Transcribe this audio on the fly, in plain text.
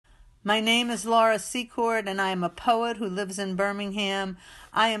My name is Laura Secord, and I am a poet who lives in Birmingham.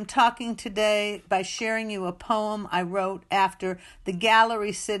 I am talking today by sharing you a poem I wrote after the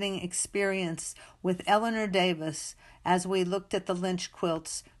gallery sitting experience with Eleanor Davis as we looked at the Lynch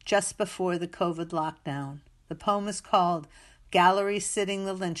Quilts just before the COVID lockdown. The poem is called Gallery Sitting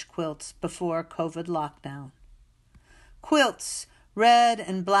the Lynch Quilts Before COVID Lockdown. Quilts, red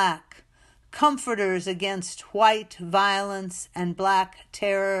and black, comforters against white violence and black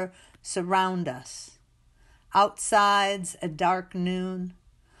terror surround us. Outside's a dark noon.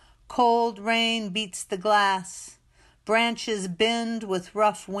 Cold rain beats the glass. Branches bend with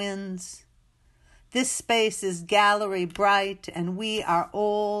rough winds. This space is gallery bright, and we are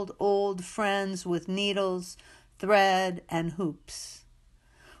old friends with needles, thread, and hoops.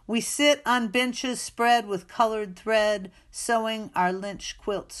 We sit on benches spread with colored thread, sewing our Lynch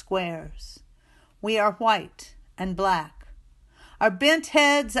quilt squares. We are white and black. Our bent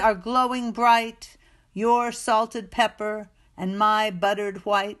heads are glowing bright, your salted pepper and my buttered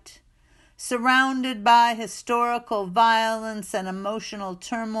white. Surrounded by historical violence and emotional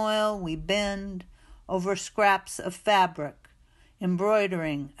turmoil, we bend over scraps of fabric,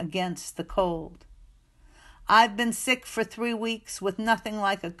 embroidering against the cold. I've been sick for 3 weeks with nothing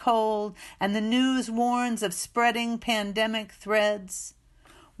like a cold, and the news warns of spreading pandemic threads.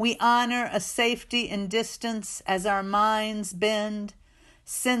 We honor a safety in distance as our minds bend,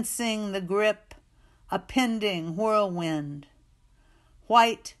 sensing the grip, a pending whirlwind.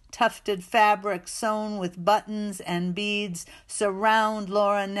 White tufted fabric sewn with buttons and beads surround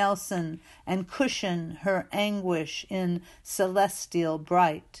Laura Nelson and cushion her anguish in celestial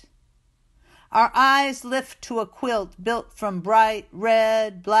bright. Our eyes lift to a quilt built from bright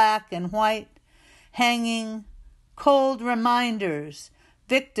red, black, and white, hanging cold reminders.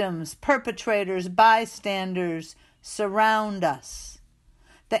 Victims, perpetrators, bystanders surround us.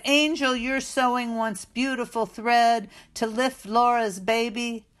 The angel you're sewing wants beautiful thread to lift Laura's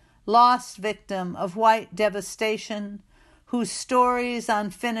baby, lost victim of white devastation, whose story's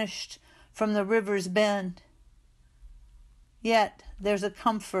unfinished from the river's bend. Yet there's a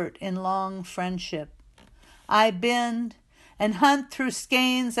comfort in long friendship. I bend and hunt through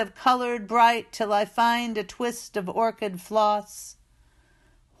skeins of colored bright till I find a twist of orchid floss.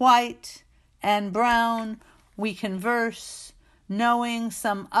 White and brown, we converse, knowing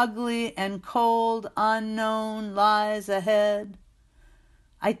some ugly and cold unknown lies ahead.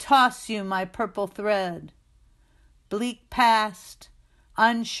 I toss you my purple thread. Bleak past,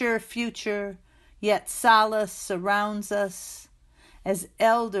 unsure future, yet solace surrounds us, as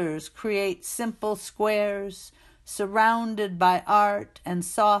elders create simple squares, surrounded by art and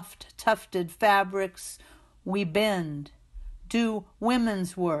soft tufted fabrics. We bend. Do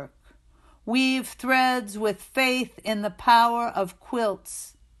women's work, weave threads with faith in the power of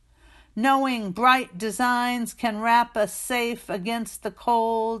quilts, knowing bright designs can wrap us safe against the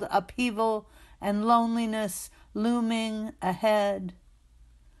cold upheaval and loneliness looming ahead.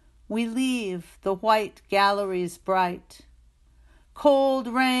 We leave the white galleries bright, cold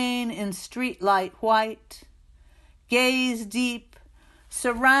rain in streetlight white, gaze deep,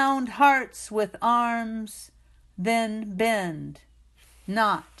 surround hearts with arms, then bend,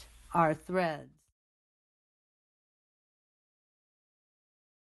 not our threads.